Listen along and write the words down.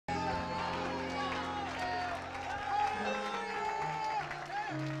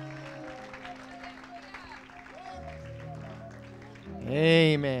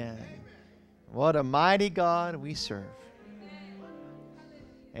Amen. What a mighty God we serve.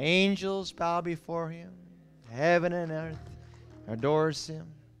 Angels bow before him. Heaven and earth adores him.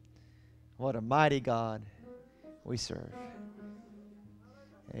 What a mighty God we serve.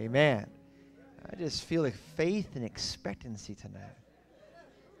 Amen. I just feel like faith and expectancy tonight.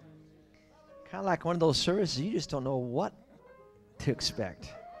 Kind of like one of those services, you just don't know what to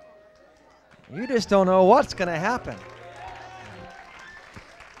expect. You just don't know what's going to happen.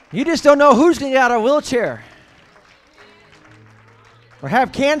 You just don't know who's going to get out of a wheelchair, or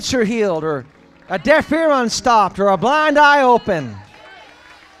have cancer healed, or a deaf ear unstopped, or a blind eye open,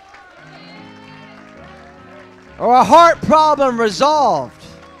 or a heart problem resolved.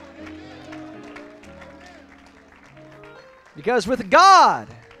 Because with God,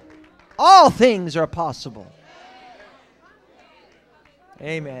 all things are possible.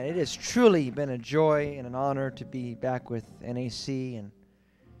 Amen. It has truly been a joy and an honor to be back with NAC and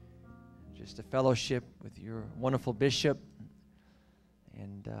just a fellowship with your wonderful bishop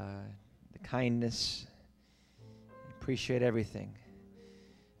and the kindness. Appreciate everything.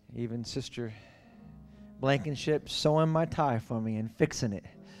 Even Sister Blankenship sewing my tie for me and fixing it.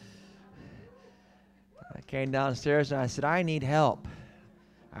 I came downstairs and I said, I need help.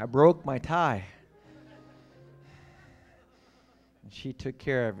 I broke my tie. And she took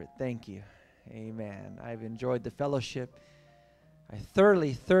care of it. Thank you. Amen. I've enjoyed the fellowship. I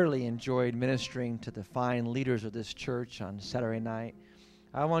thoroughly enjoyed ministering to the fine leaders of this church on Saturday night.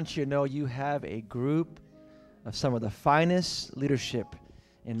 I want you to know you have a group of some of the finest leadership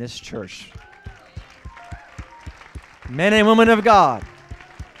in this church. Men and women of God.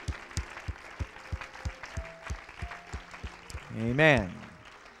 Amen.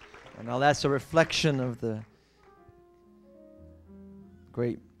 And now that's a reflection of the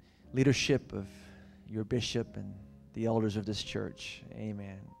great leadership of your bishop and the elders of this church.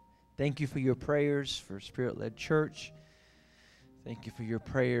 Amen. Thank you for your prayers for Spirit-led Church. Thank you for your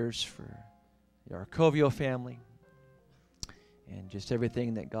prayers for the Arcovio family and just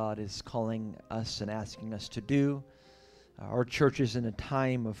everything that God is calling us and asking us to do. Our church is in a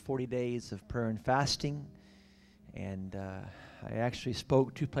time of 40 days of prayer and fasting, and I actually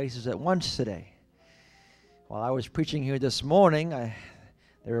spoke 2 places at once today. While I was preaching here this morning,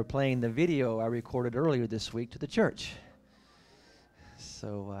 they were playing the video I recorded earlier this week to the church.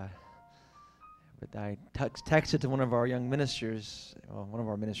 So, but I texted to one of our young ministers. Well, one of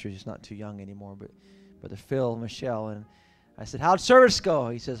our ministers is not too young anymore, but Brother Phil, Michelle, and I said, "How'd service go?"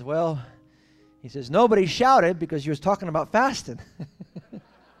 He says, "Well," he says, "nobody shouted because you was talking about fasting."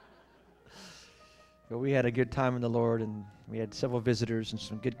 But we had a good time in the Lord, and we had several visitors and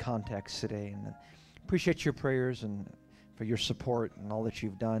some good contacts today. And appreciate your prayers and for your support and all that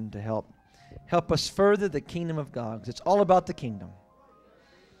you've done to help us further the kingdom of God. Because it's all about the kingdom.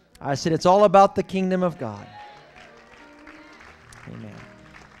 I said it's all about the kingdom of God. Amen.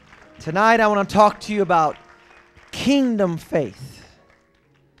 Tonight I want to talk to you about kingdom faith.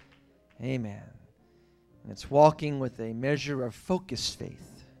 Amen. And it's walking with a measure of focused faith.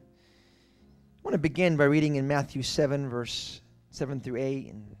 I want to begin by reading in Matthew 7, verse 7 through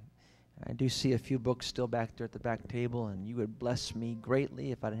 8. And I do see a few books still back there at the back table, and you would bless me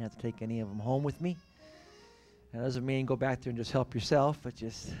greatly if I didn't have to take any of them home with me. That doesn't mean go back there and just help yourself, but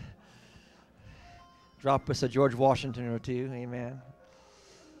just drop us a George Washington or two. Amen.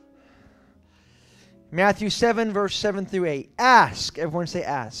 Matthew 7, verse 7 through 8. Ask. Everyone say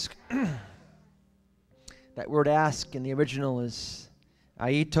ask. That word ask in the original is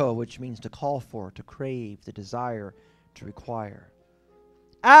aito, which means to call for, to crave, to desire, to require.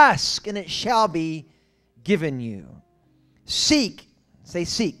 Ask, and it shall be given you. Seek. Say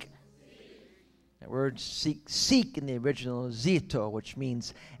seek. That word seek in the original is zito, which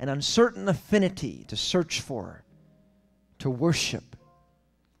means an uncertain affinity, to search for, to worship.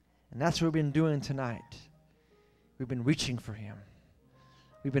 And that's what we've been doing tonight. We've been reaching for Him.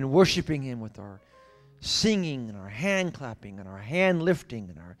 We've been worshiping Him with our singing and our hand clapping and our hand lifting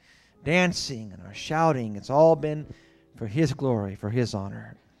and our dancing and our shouting. It's all been for His glory, for His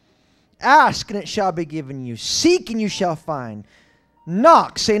honor. Ask, and it shall be given you. Seek, and you shall find.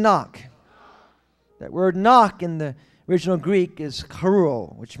 Knock. Say knock. That word knock in the original Greek is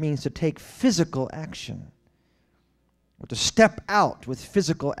karuo, which means to take physical action, or to step out with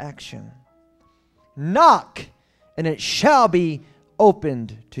physical action. Knock, and it shall be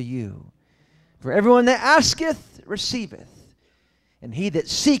opened to you. For everyone that asketh, receiveth, and he that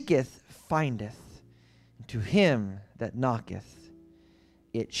seeketh, findeth. And to him that knocketh,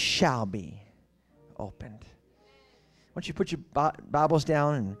 it shall be opened. Why don't you put your Bibles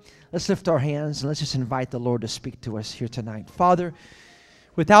down and let's lift our hands and let's just invite the Lord to speak to us here tonight. Father,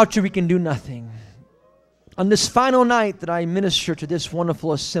 Without you, we can do nothing. On this final night that I minister to this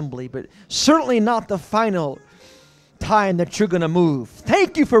wonderful assembly, but certainly not the final time that you're going to move.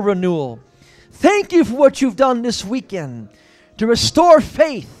 Thank you for renewal. Thank you for what you've done this weekend to restore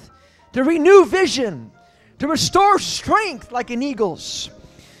faith, to renew vision, to restore strength like an eagle's.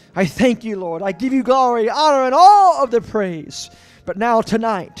 I thank you, Lord. I give you glory, honor, and all of the praise. But now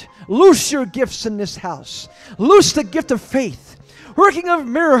tonight, loose your gifts in this house. Loose the gift of faith, working of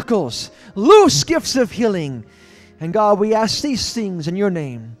miracles, loose gifts of healing. And God, we ask these things in your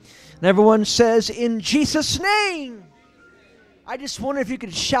name. And everyone says, in Jesus' name. I just wonder if you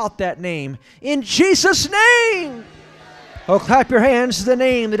could shout that name. In Jesus' name. Oh, clap your hands to the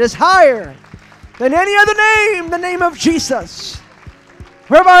name that is higher than any other name, the name of Jesus.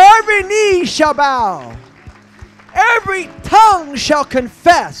 Whereby every knee shall bow, every tongue shall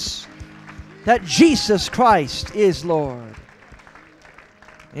confess that Jesus Christ is Lord.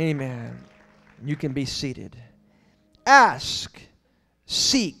 Amen. You can be seated. Ask,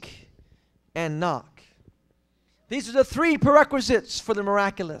 seek, and knock. These are the three prerequisites for the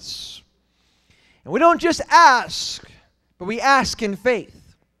miraculous. And we don't just ask, but we ask in faith.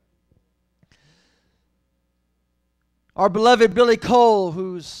 Our beloved Billy Cole,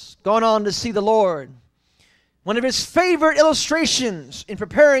 who's gone on to see the Lord, one of his favorite illustrations in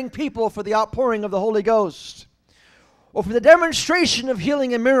preparing people for the outpouring of the Holy Ghost, or for the demonstration of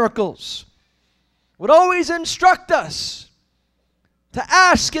healing and miracles, would always instruct us to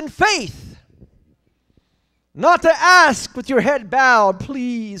ask in faith. Not to ask with your head bowed,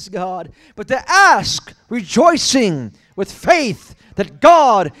 please God, but to ask rejoicing with faith that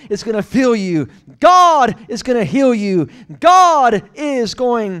God is going to fill you. God is going to heal you. God is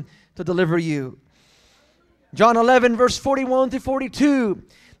going to deliver you. John 11, verse 41 through 42,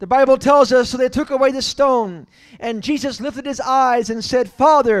 the Bible tells us, so they took away the stone, and Jesus lifted his eyes and said,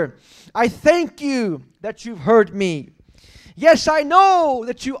 Father, I thank you that you've heard me. Yes, I know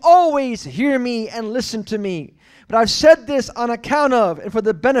that you always hear me and listen to me, but I've said this on account of and for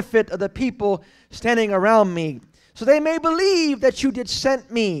the benefit of the people standing around me, so they may believe that you did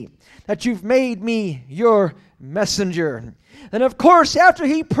send me, that you've made me your messenger. And of course, after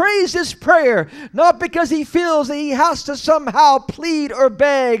he prays this prayer, not because he feels that he has to somehow plead or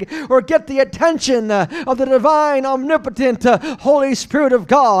beg or get the attention of the divine, omnipotent Holy Spirit of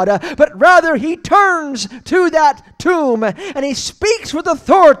God, but rather he turns to that tomb and he speaks with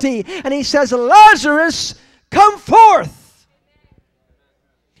authority and he says, Lazarus, come forth.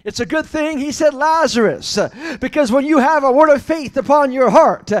 It's a good thing he said Lazarus, because when you have a word of faith upon your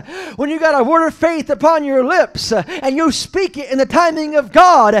heart, when you got a word of faith upon your lips, and you speak it in the timing of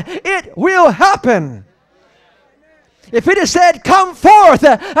God, it will happen. If it had said, come forth,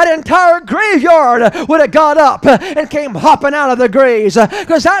 an entire graveyard would have got up and came hopping out of the graves,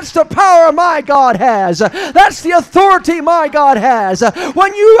 because that's the power my God has. That's the authority my God has.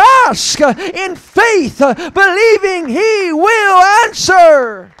 When you ask in faith, believing he will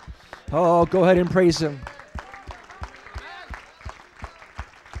answer. Oh, go ahead and praise him.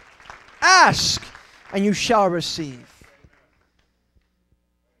 Ask, and you shall receive.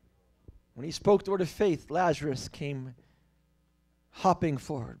 When he spoke the word of faith, Lazarus came hopping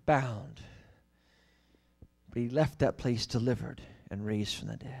forward, bound. But he left that place delivered and raised from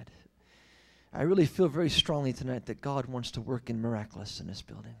the dead. I really feel very strongly tonight that God wants to work in miraculous in this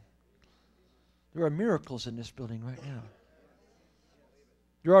building. There are miracles in this building right now.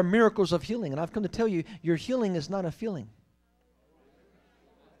 There are miracles of healing, and I've come to tell you, your healing is not a feeling.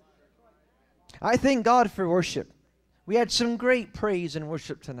 I thank God for worship. We had some great praise and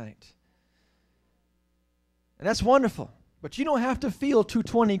worship tonight. And that's wonderful. But you don't have to feel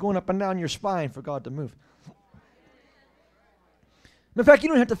 220 going up and down your spine for God to move. In fact, you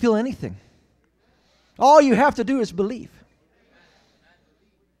don't have to feel anything. All you have to do is believe.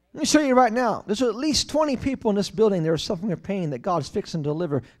 Let me show you right now. There's at least 20 people in this building that are suffering from pain that God's fixing to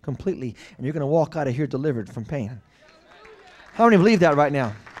deliver completely. And you're going to walk out of here delivered from pain. How many believe that right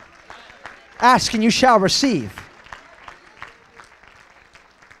now? Ask and you shall receive.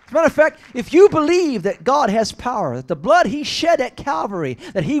 As a matter of fact, if you believe that God has power, that the blood he shed at Calvary,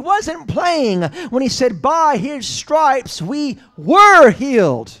 that he wasn't playing when he said, by his stripes we were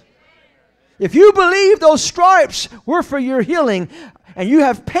healed. If you believe those stripes were for your healing, and you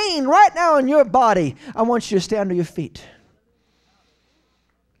have pain right now in your body, I want you to stand to your feet.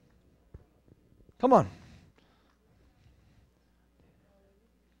 Come on.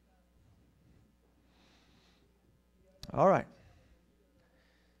 All right.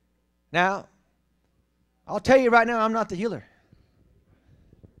 Now, I'll tell you right now, I'm not the healer.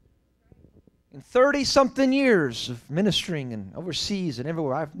 In 30-something years of ministering and overseas and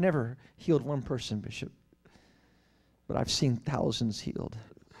everywhere, I've never healed one person, Bishop. But I've seen thousands healed.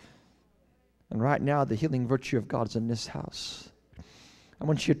 And right now, the healing virtue of God is in this house. I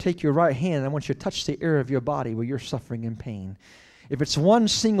want you to take your right hand and I want you to touch the area of your body where you're suffering in pain. If it's one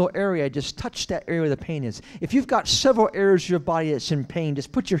single area, just touch that area where the pain is. If you've got several areas of your body that's in pain,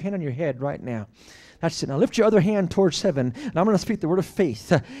 just put your hand on your head right now. That's it. Now lift your other hand towards heaven, and I'm going to speak the word of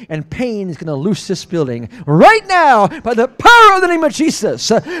faith, and pain is going to loose this building right now by the power of the name of Jesus,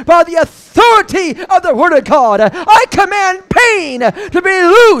 by the authority of the word of God. I command pain to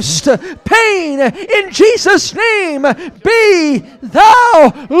be loosed. Pain, in Jesus' name, be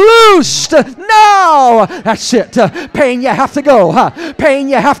thou loosed now. That's it. Pain, you have to go. Pain,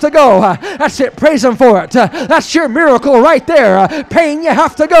 you have to go. That's it. Praise Him for it. That's your miracle right there. Pain, you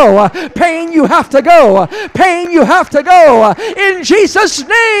have to go. Pain, you have to go. Pain, you have to go. In Jesus'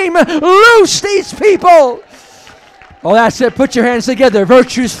 name, loose these people. Oh, that's it. Put your hands together.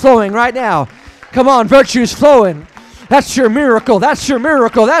 Virtue's flowing right now. Come on, virtue's flowing. That's your miracle. That's your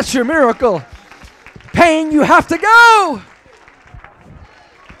miracle. That's your miracle. Pain, you have to go.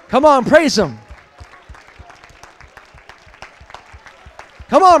 Come on, praise Him.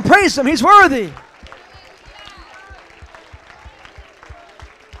 Come on, praise Him. He's worthy.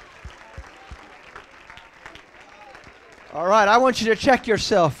 All right, I want you to check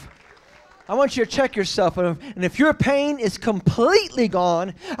yourself. I want you to check yourself. And if your pain is completely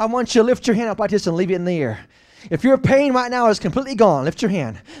gone, I want you to lift your hand up like this and leave it in the air. If your pain right now is completely gone, lift your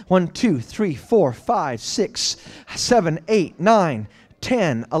hand. 1, 2, 3, 4, 5, 6, 7, 8, 9,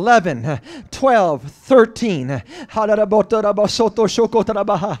 10, 11, 12, 13,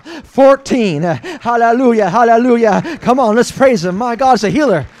 14, hallelujah, hallelujah. Come on, let's praise Him. My God's a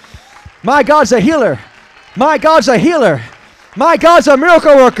healer. My God's a healer. My God's a healer. My God's a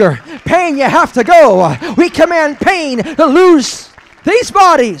miracle worker. Pain, you have to go. We command pain to lose these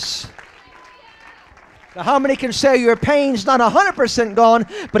bodies. Now, how many can say your pain's not 100% gone,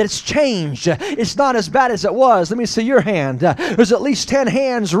 but it's changed? It's not as bad as it was. Let me see your hand. There's at least 10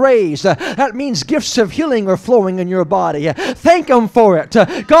 hands raised. That means gifts of healing are flowing in your body. Thank Him for it.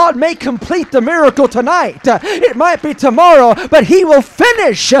 God may complete the miracle tonight. It might be tomorrow, but He will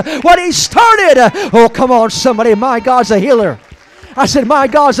finish what He started. Oh, come on, somebody. My God's a healer. I said, my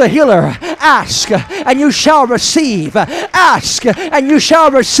God's a healer. Ask, and you shall receive. Ask, and you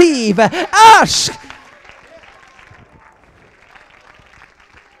shall receive. Ask.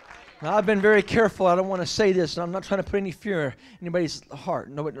 Now, I've been very careful. I don't want to say this, and I'm not trying to put any fear in anybody's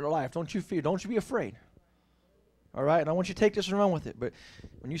heart, nobody in their life. Don't you fear. Don't you be afraid. All right? And I want you to take this and run with it. But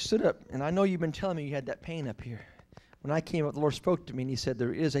when you stood up, and I know you've been telling me you had that pain up here. When I came up, the Lord spoke to me, and He said,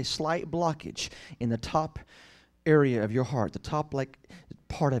 there is a slight blockage in the top area of your heart, the top, like,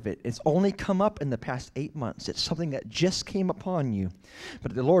 part of it. It's only come up in the past 8 months. It's something that just came upon you.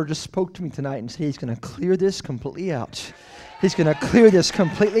 But the Lord just spoke to me tonight and said He's going to clear this completely out. He's going to clear this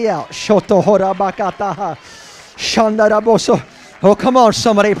completely out. Oh, come on,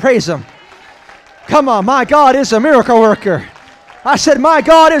 somebody. Praise Him. Come on. My God is a miracle worker. I said, my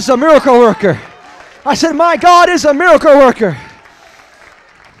God is a miracle worker. I said, my God is a miracle worker.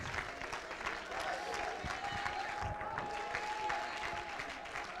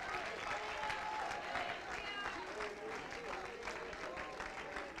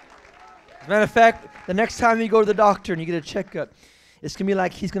 As a matter of fact, the next time you go to the doctor and you get a checkup, it's going to be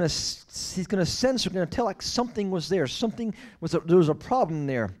like he's going to sense, we're going to tell like something was there. There was a problem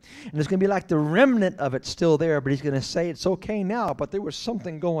there. And it's going to be like the remnant of it still there, but He's going to say it's okay now, but there was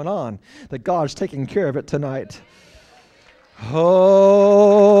something going on that God's taking care of it tonight.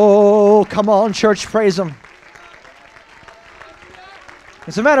 Oh, come on, church, praise Him.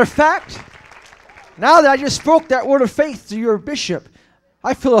 As a matter of fact, now that I just spoke that word of faith to your bishop,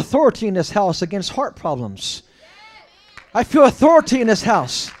 I feel authority in this house against heart problems. I feel authority in this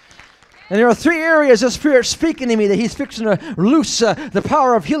house. And there are 3 areas the Spirit's speaking to me that He's fixing to loose the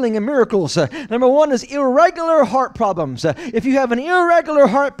power of healing and miracles. Number 1 is irregular heart problems. If you have an irregular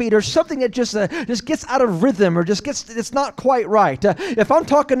heartbeat or something that just gets out of rhythm or it's not quite right. If I'm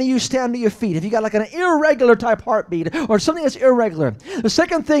talking to you, stand to your feet. If you got like an irregular type heartbeat or something that's irregular. The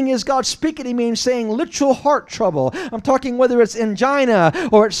second thing is God speaking to me and saying literal heart trouble. I'm talking whether it's angina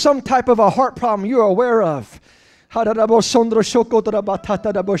or it's some type of a heart problem you're aware of. Okay,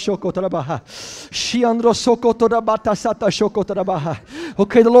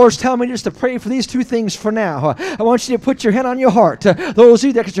 the Lord's telling me just to pray for these two things for now. I want you to put your hand on your heart. Those of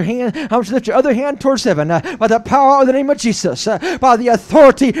you that got your hand, I want you to lift your other hand towards heaven. By the power of the name of Jesus, by the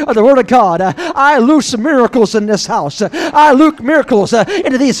authority of the Word of God, I loose miracles in this house. I loose miracles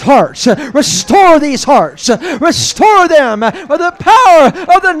into these hearts. Restore these hearts. Restore them by the power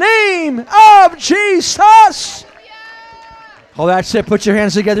of the name of Jesus. Oh, that's it. Put your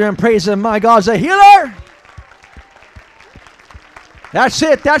hands together and praise Him. My God's a healer. That's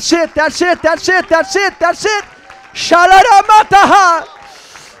it. That's it. That's it. That's it. That's it. That's it. Shaladamataha.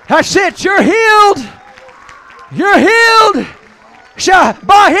 That's it. You're healed. You're healed.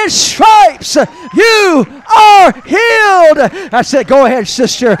 By His stripes, you are healed. That's it. Go ahead,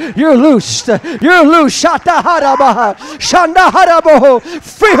 sister. You're loosed. You're loose. Shataharabaha. Shandaharabaho.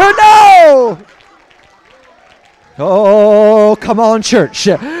 Free her now. Oh, come on, church.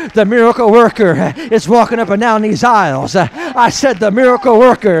 The miracle worker is walking up and down these aisles. I said the miracle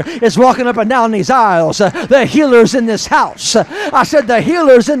worker is walking up and down these aisles. The healer's in this house. I said the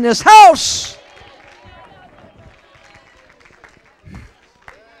healer's in this house.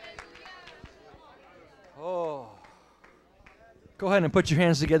 Oh. Go ahead and put your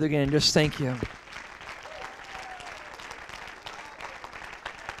hands together again and just thank Him.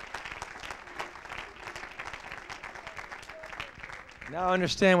 Now I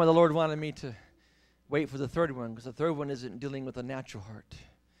understand why the Lord wanted me to wait for the third one, because the third one isn't dealing with a natural heart. The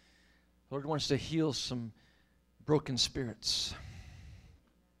Lord wants to heal some broken spirits,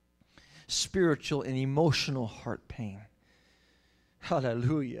 spiritual and emotional heart pain.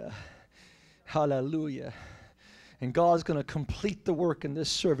 Hallelujah. Hallelujah. And God's going to complete the work in this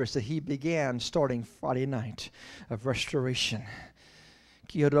service that He began starting Friday night of restoration.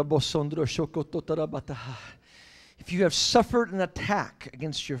 If you have suffered an attack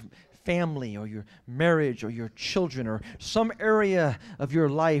against your family or your marriage or your children or some area of your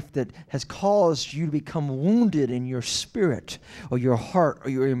life that has caused you to become wounded in your spirit or your heart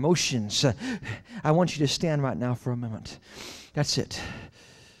or your emotions, I want you to stand right now for a moment. That's it.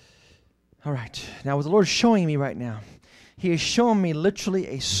 All right. Now, what the Lord's showing me right now, He is showing me literally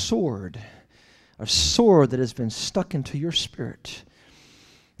a sword that has been stuck into your spirit.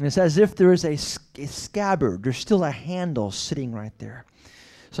 And it's as if there is a scabbard. There's still a handle sitting right there.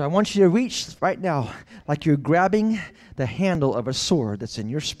 So I want you to reach right now like you're grabbing the handle of a sword that's in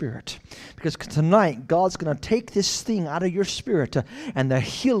your spirit. Because tonight, God's going to take this thing out of your spirit and the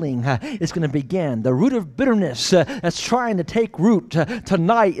healing is going to begin. The root of bitterness that's trying to take root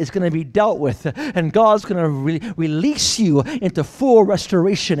tonight is going to be dealt with. And God's going to release you into full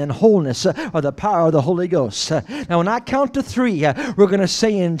restoration and wholeness by the power of the Holy Ghost. Now, when I count to three, we're going to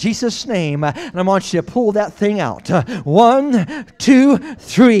say in Jesus' name, and I want you to pull that thing out. 1, 2,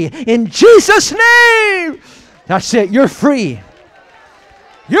 3. In Jesus' name. That's it. You're free.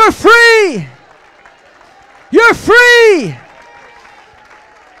 You're free. You're free.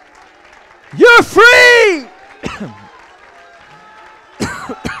 You're free.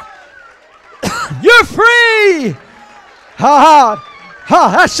 You're free. Ha ha.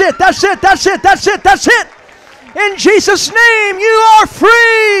 Ha. That's it. That's it. That's it. That's it. That's it. In Jesus' name, you are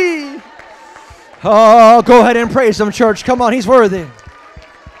free. Oh, go ahead and praise Him, church. Come on. He's worthy.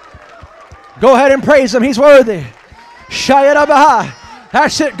 Go ahead and praise Him. He's worthy. Shayarabaha.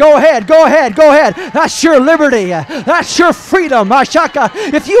 That's it. Go ahead. Go ahead. Go ahead. That's your liberty. That's your freedom. Ashaka.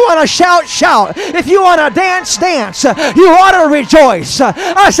 If you want to shout, shout. If you want to dance, dance. You ought to rejoice.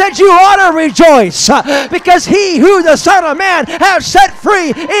 I said you ought to rejoice. Because He who the Son of Man has set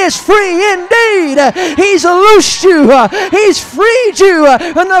free is free indeed. He's loosed you. He's freed you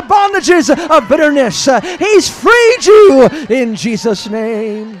from the bondages of bitterness. He's freed you in Jesus'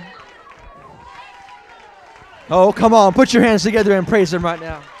 name. Oh, come on. Put your hands together and praise Him right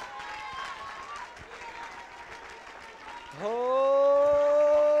now.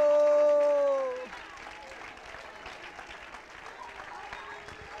 Oh.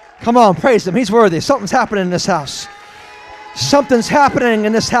 Come on, praise Him. He's worthy. Something's happening in this house. Something's happening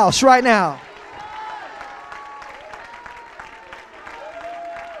in this house right now.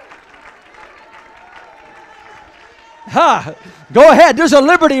 Ha! Go ahead. There's a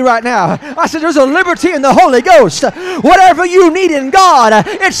liberty right now. I said there's a liberty in the Holy Ghost. Whatever you need in God,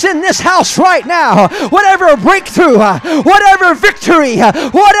 it's in this house right now. Whatever breakthrough, whatever victory,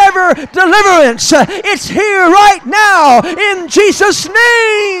 whatever deliverance, it's here right now in Jesus'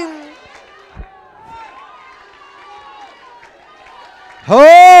 name.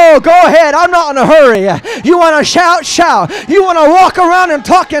 Oh, go ahead. I'm not in a hurry. You want to shout? Shout. You want to walk around and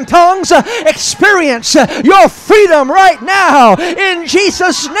talk in tongues? Experience your freedom right now in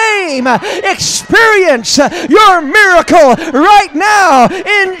Jesus' name. Experience your miracle right now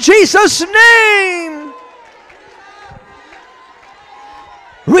in Jesus' name.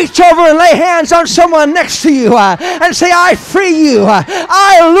 Reach over and lay hands on someone next to you and say, I free you.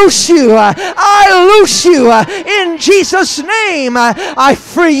 I loose you. I loose you in Jesus' name. I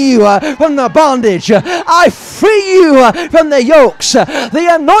free you from the bondage. I free you from the yokes. The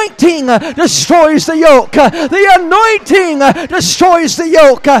anointing destroys the yoke. The anointing destroys the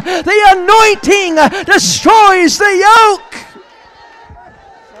yoke. The anointing destroys the yoke.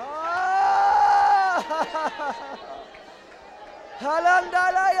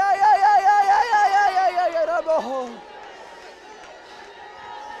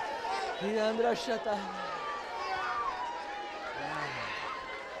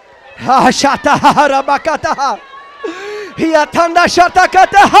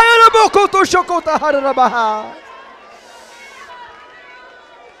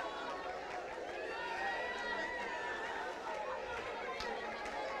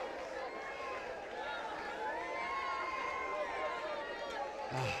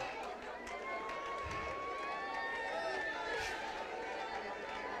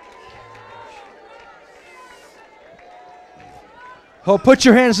 Oh, put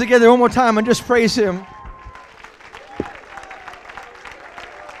your hands together one more time and just praise Him.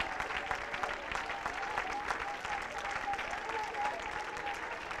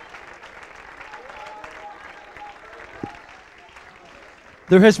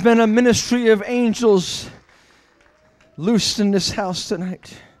 There has been a ministry of angels loosed in this house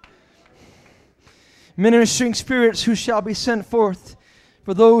tonight. Ministering spirits who shall be sent forth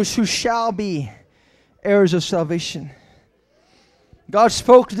for those who shall be heirs of salvation. God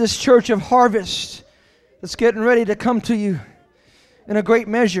spoke to this church of harvest that's getting ready to come to you in a great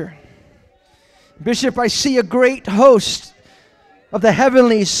measure. Bishop, I see a great host of the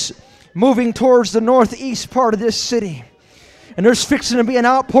heavenlies moving towards the northeast part of this city. And there's fixing to be an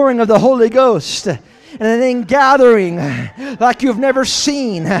outpouring of the Holy Ghost. And an ingathering like you've never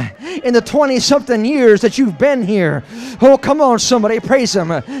seen in the 20-something years that you've been here. Oh, come on, somebody, praise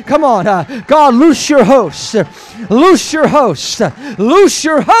Him. Come on, God, loose your host. Loose your host. Loose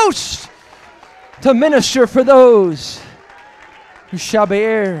your host to minister for those who shall be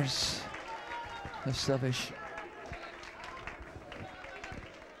heirs of salvation.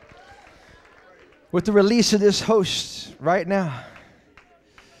 With the release of this host right now,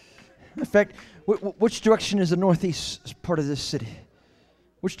 in fact, which direction is the northeast part of this city?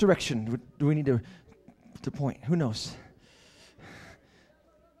 Which direction do we need to point? Who knows?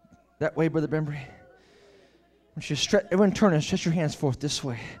 That way, Brother Bembry? Everyone turn and stretch your hands forth this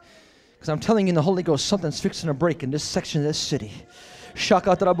way. Because I'm telling you in the Holy Ghost, something's fixing to break in this section of this city. By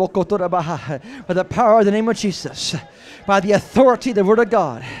the power of the name of Jesus, by the authority of the Word of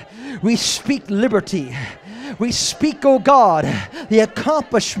God, we speak liberty. We speak, oh God, the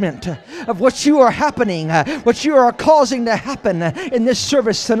accomplishment of what you are happening, what you are causing to happen in this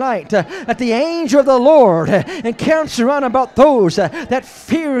service tonight. That the angel of the Lord encamps around about those that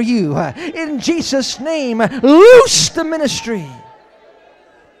fear you. In Jesus' name, loose the ministry.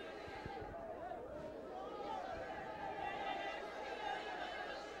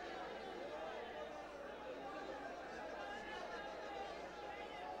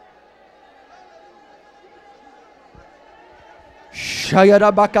 Let me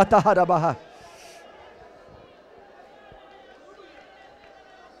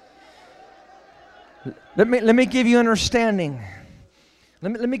give you understanding.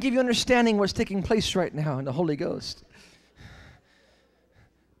 Let me give you understanding what's taking place right now in the Holy Ghost.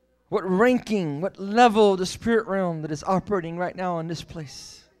 What ranking, what level of the spirit realm that is operating right now in this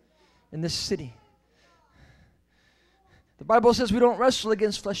place, in this city. The Bible says we don't wrestle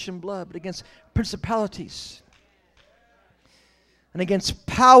against flesh and blood, but against principalities. And against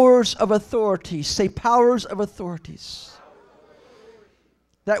powers of authority. Say powers of authorities.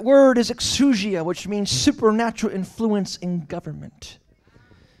 That word is exousia, which means supernatural influence in government.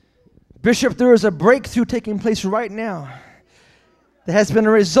 Bishop, there is a breakthrough taking place right now that has been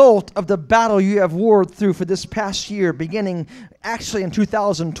a result of the battle you have warred through for this past year, beginning actually in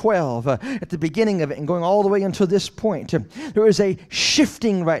 2012, at the beginning of it and going all the way until this point. There is a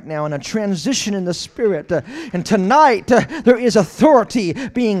shifting right now and a transition in the Spirit. And tonight, there is authority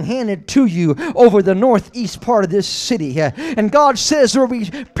being handed to you over the northeast part of this city. And God says there will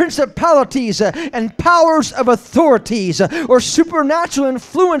be principalities and powers of authorities or supernatural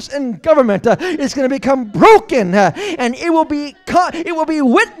influence in government is going to become broken and it will be it will be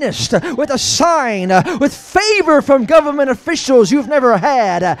witnessed with a sign, with favor from government officials you've never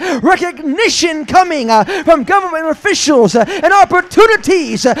had, recognition coming from government officials, and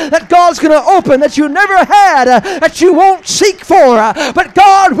opportunities that God's going to open that you never had, that you won't seek for, but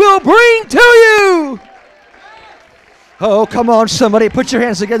God will bring to you. Oh, come on, somebody. Put your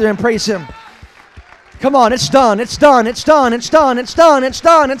hands together and praise Him. Come on, it's done, it's done, it's done, it's done, it's done, it's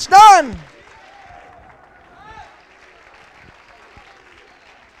done, it's done.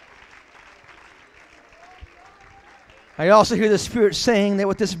 I also hear the Spirit saying that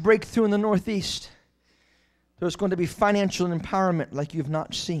with this breakthrough in the Northeast, there's going to be financial empowerment like you've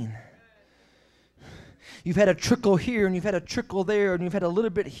not seen. You've had a trickle here, and you've had a trickle there, and you've had a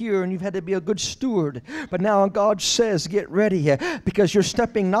little bit here, and you've had to be a good steward. But now God says, get ready, because you're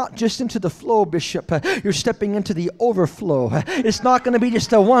stepping not just into the flow, Bishop. You're stepping into the overflow. It's not going to be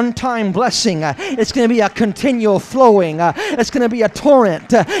just a one-time blessing. It's going to be a continual flowing. It's going to be a torrent.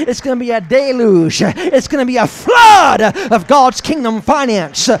 It's going to be a deluge. It's going to be a flood of God's kingdom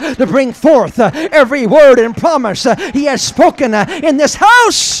finance to bring forth every word and promise He has spoken in this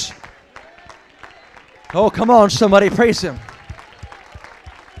house. Oh, come on, somebody, praise Him.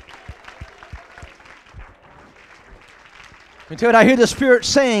 And to what I hear the Spirit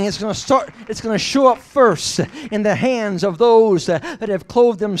saying, it's going to show up first in the hands of those that have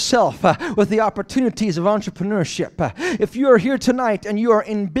clothed themselves with the opportunities of entrepreneurship. If you are here tonight and you are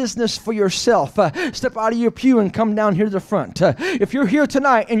in business for yourself, step out of your pew and come down here to the front. If you're here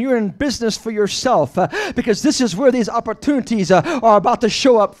tonight and you're in business for yourself, because this is where these opportunities are about to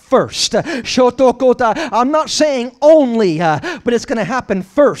show up first. I'm not saying only, but it's going to happen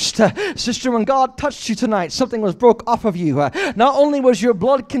first. Sister, when God touched you tonight, something was broke off of you. Not only was your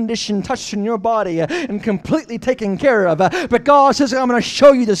blood condition touched in your body and completely taken care of, but God says, I'm going to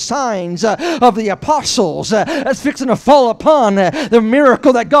show you the signs of the apostles that's fixing to fall upon the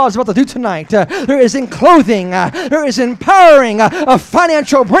miracle that God's about to do tonight. There is in clothing, there is empowering a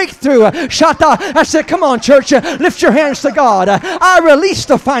financial breakthrough. Shata, I said, come on, church, lift your hands to God. I release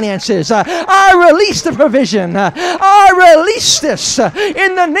the finances. I release the provision. I release this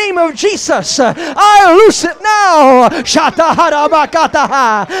in the name of Jesus. I loose it now. Shata. I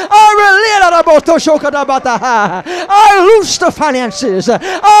loose the finances.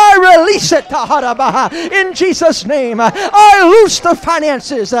 I release it in Jesus' name. I loose the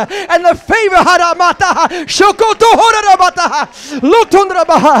finances and the favor.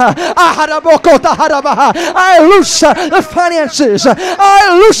 I loose the finances.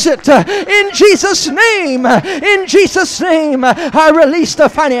 I loose it in Jesus' name. In Jesus' name, I release the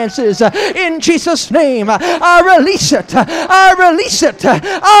finances. In Jesus' name, I release it. I release it.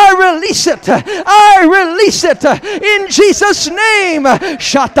 I release it. I release it in Jesus' name.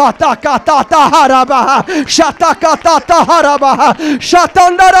 Shatatakatataharabaha. Shatakatataharaba.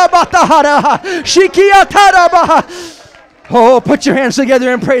 Shatandarabataha. Shikiatarabaha. Oh, put your hands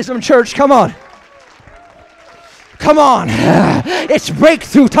together and praise Him, church. Come on. Come on. It's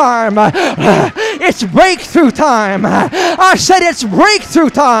breakthrough time. It's breakthrough time. I said it's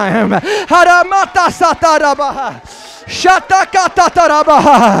breakthrough time. Haramata satarabaha.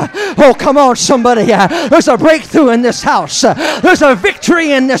 Oh, come on, somebody. There's a breakthrough in this house. There's a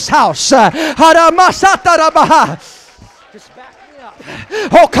victory in this house. Just back me up.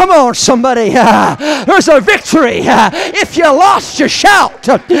 Oh, come on, somebody. There's a victory. If you lost, you shout.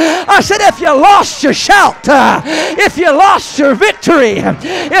 I said, if you lost, you shout. If you lost your victory.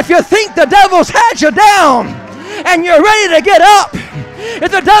 If you think the devil's had you down and you're ready to get up.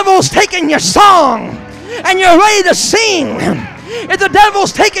 If the devil's taking your song and you're ready to sing, if the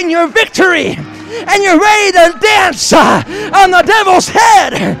devil's taking your victory and you're ready to dance on the devil's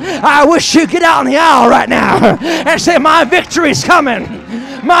head, I wish you'd get out in the aisle right now and say, my victory's coming.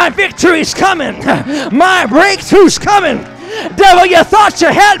 My victory's coming. My breakthrough's coming. Devil, you thought you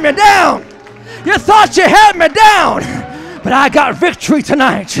had me down. You thought you had me down. But I got victory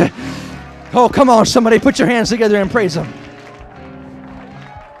tonight. Oh, come on, somebody. Put your hands together and praise Him.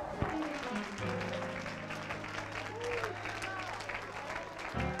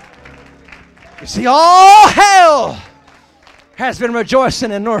 You see, all hell has been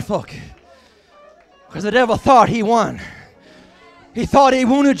rejoicing in Norfolk because the devil thought he won. He thought he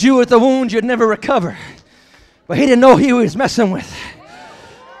wounded you with the wound you'd never recover. But he didn't know he was messing with.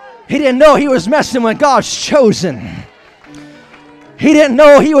 He didn't know he was messing with God's chosen. He didn't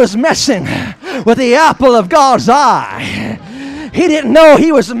know he was messing with the apple of God's eye. He didn't know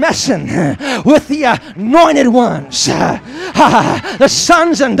he was messing with the anointed ones, the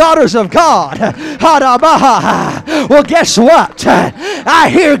sons and daughters of God. Well, guess what? I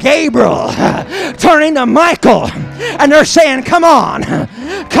hear Gabriel turning to Michael And they're saying, come on.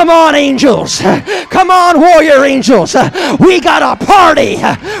 Come on, angels. Come on, warrior angels. We got a party.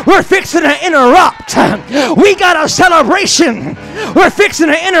 We're fixing to interrupt. We got a celebration. We're fixing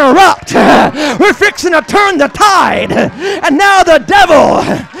to interrupt. We're fixing to turn the tide. And now the devil,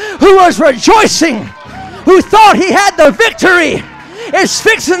 who was rejoicing, who thought he had the victory, is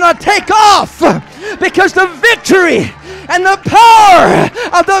fixing to take off, because the victory and the power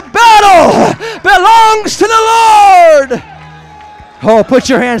of the battle belongs to the Lord. Oh, put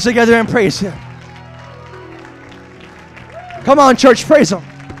your hands together and praise Him. Come on, church, praise Him.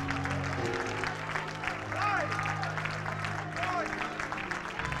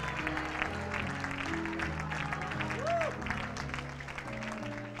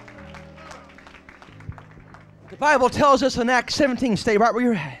 The Bible tells us in Acts 17, stay right where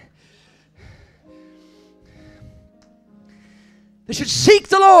you're at. They should seek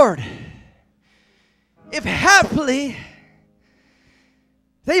the Lord, if haply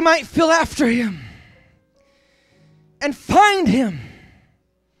they might feel after Him and find Him,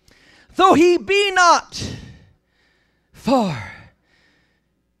 though He be not far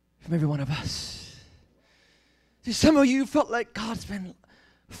from every one of us. See, some of you felt like God's been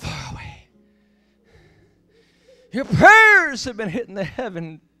far away. Your prayers have been hitting the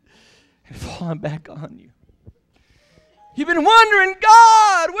heaven and falling back on you. You've been wondering,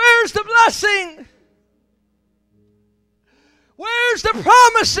 God, where's the blessing? Where's the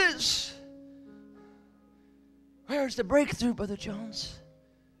promises? Where's the breakthrough, Brother Jones?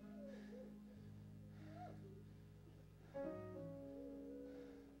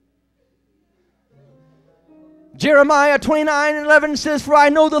 Jeremiah 29:11 says, for I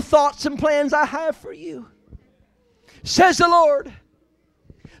know the thoughts and plans I have for you, says the Lord.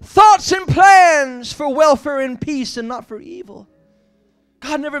 Thoughts and plans for welfare and peace and not for evil.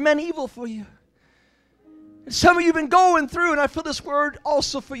 God never meant evil for you. And some of you have been going through, and I feel this word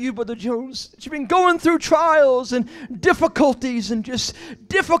also for you, Brother Jones, that you've been going through trials and difficulties and just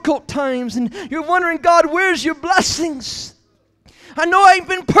difficult times, and you're wondering, God, where's your blessings? I know I ain't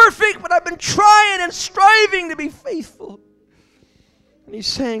been perfect, but I've been trying and striving to be faithful. And He's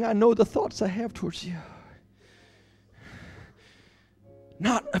saying, I know the thoughts I have towards you.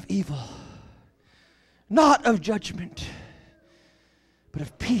 Not of evil, not of judgment, but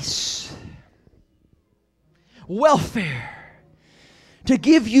of peace, welfare, to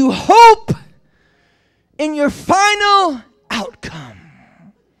give you hope in your final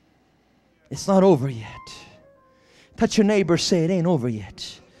outcome. It's not over yet. Touch your neighbor, say it ain't over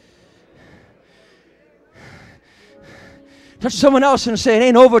yet. Touch someone else and say it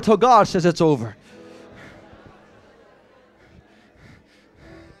ain't over till God says it's over.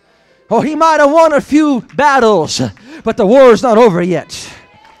 Oh, he might have won a few battles, but the war is not over yet.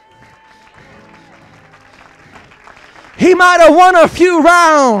 He might have won a few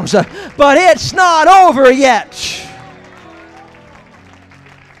rounds, but it's not over yet.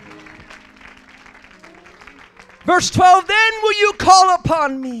 Verse 12, then will you call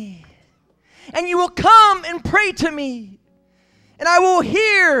upon me, and you will come and pray to me, and I will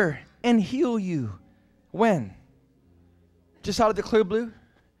hear and heal you. When? Just out of the clear blue?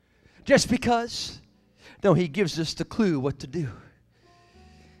 Just because? No, He gives us the clue what to do.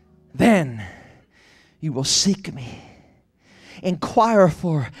 Then you will seek me, inquire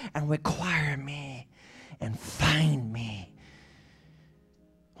for and require me, and find me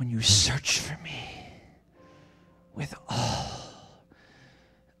when you search for me with all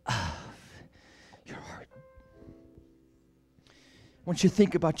of your heart. I want you to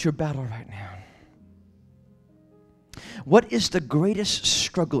think about your battle right now. What is the greatest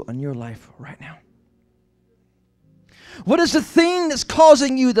struggle in your life right now? What is the thing that's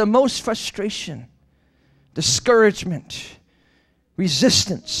causing you the most frustration, discouragement,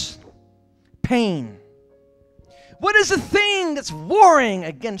 resistance, pain? What is the thing that's warring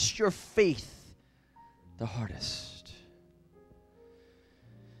against your faith the hardest?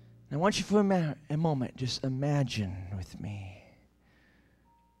 And I want you for a moment, just imagine with me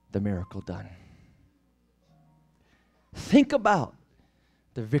the miracle done. Think about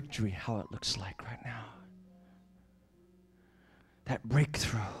the victory, how it looks like right now. That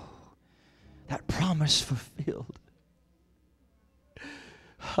breakthrough, that promise fulfilled.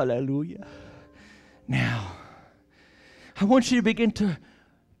 Hallelujah. Now, I want you to begin to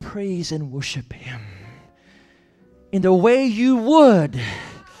praise and worship Him in the way you would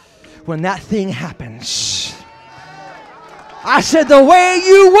when that thing happens. I said the way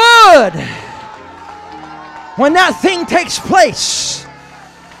you would when that thing takes place.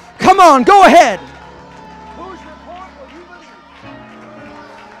 Come on, go ahead. Whose report will you believe?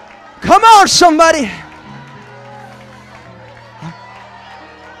 Come on, somebody.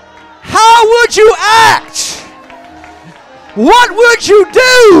 would you act? What would you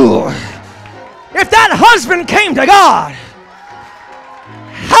do if that husband came to God?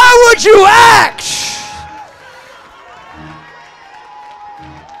 How would you act?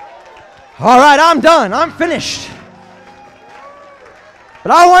 All right, I'm done. I'm finished.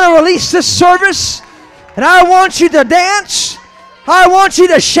 But I want to release this service, and I want you to dance. I want you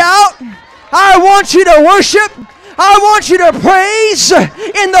to shout. I want you to worship. I want you to praise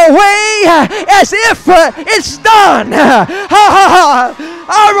in the way as if it's done.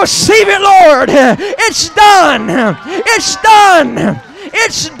 I receive it, Lord. It's done. It's done.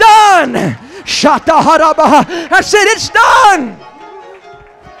 It's done. I said it's done.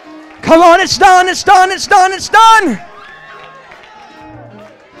 Come on, it's done. It's done. It's done. It's done.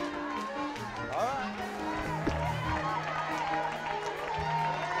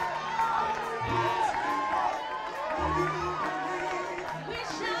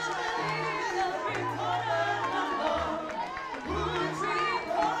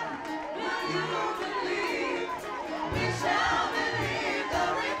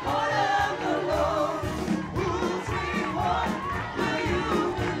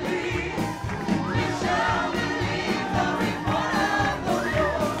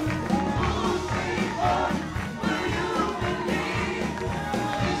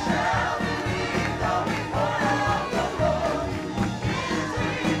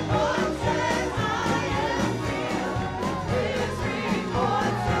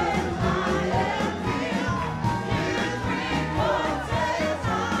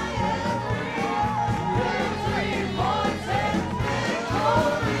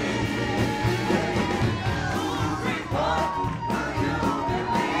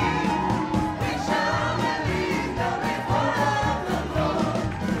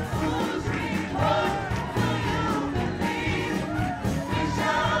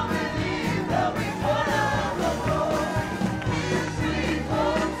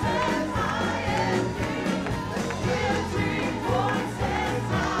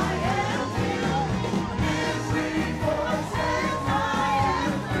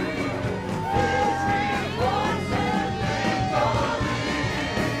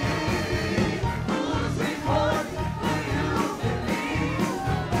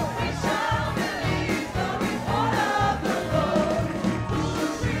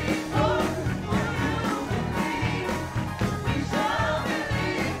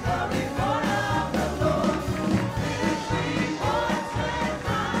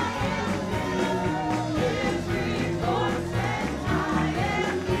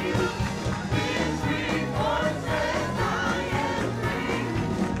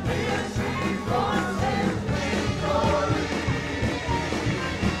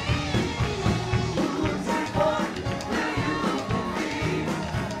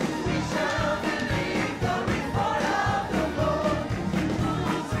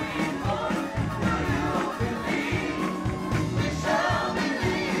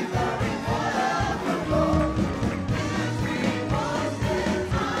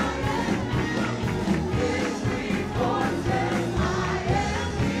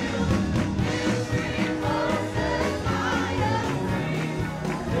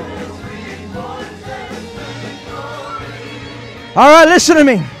 All right, listen to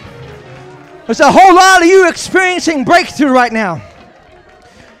me. There's a whole lot of you experiencing breakthrough right now.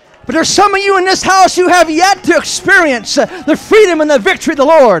 But there's some of you in this house who have yet to experience the freedom and the victory of the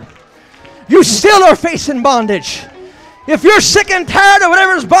Lord. You still are facing bondage. If you're sick and tired of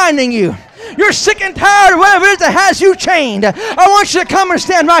whatever's binding you, you're sick and tired of whatever it is that has you chained, I want you to come and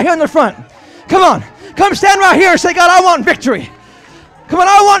stand right here in the front. Come on. Come stand right here and say, God, I want victory. Come on,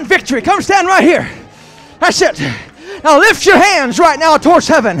 I want victory. Come stand right here. That's it. Now lift your hands right now towards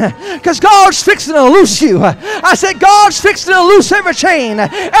heaven, because God's fixing to loose you. I said God's fixing to loose every chain,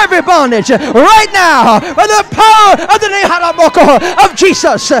 every bondage right now by the power of the name of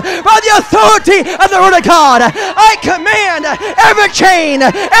Jesus, by the authority of the Word of God. I command every chain,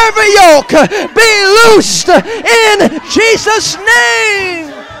 every yoke be loosed in Jesus' name.